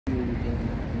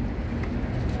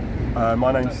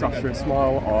My name's Sacha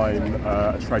Ismail. I'm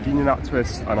a trade union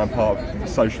activist and I'm part of the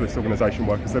socialist organisation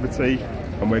Workers' Liberty,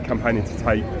 and we're campaigning to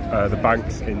take the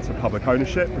banks into public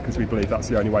ownership because we believe that's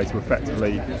the only way to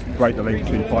effectively break the link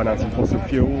between finance and fossil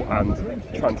fuel and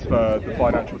transfer the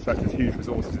financial sector's huge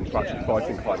resources into actually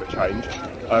fighting climate change.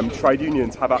 Trade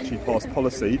unions have actually passed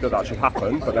policy that should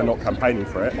happen, but they're not campaigning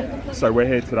for it. So we're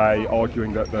here today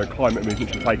arguing that the climate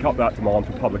movement should take up that demand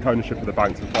for public ownership of the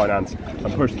banks and finance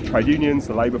and push the trade unions,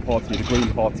 the Labour Party, the Green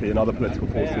Party and other political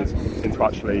forces into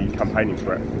actually campaigning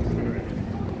for it.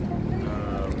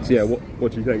 So yeah,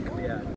 what do you think?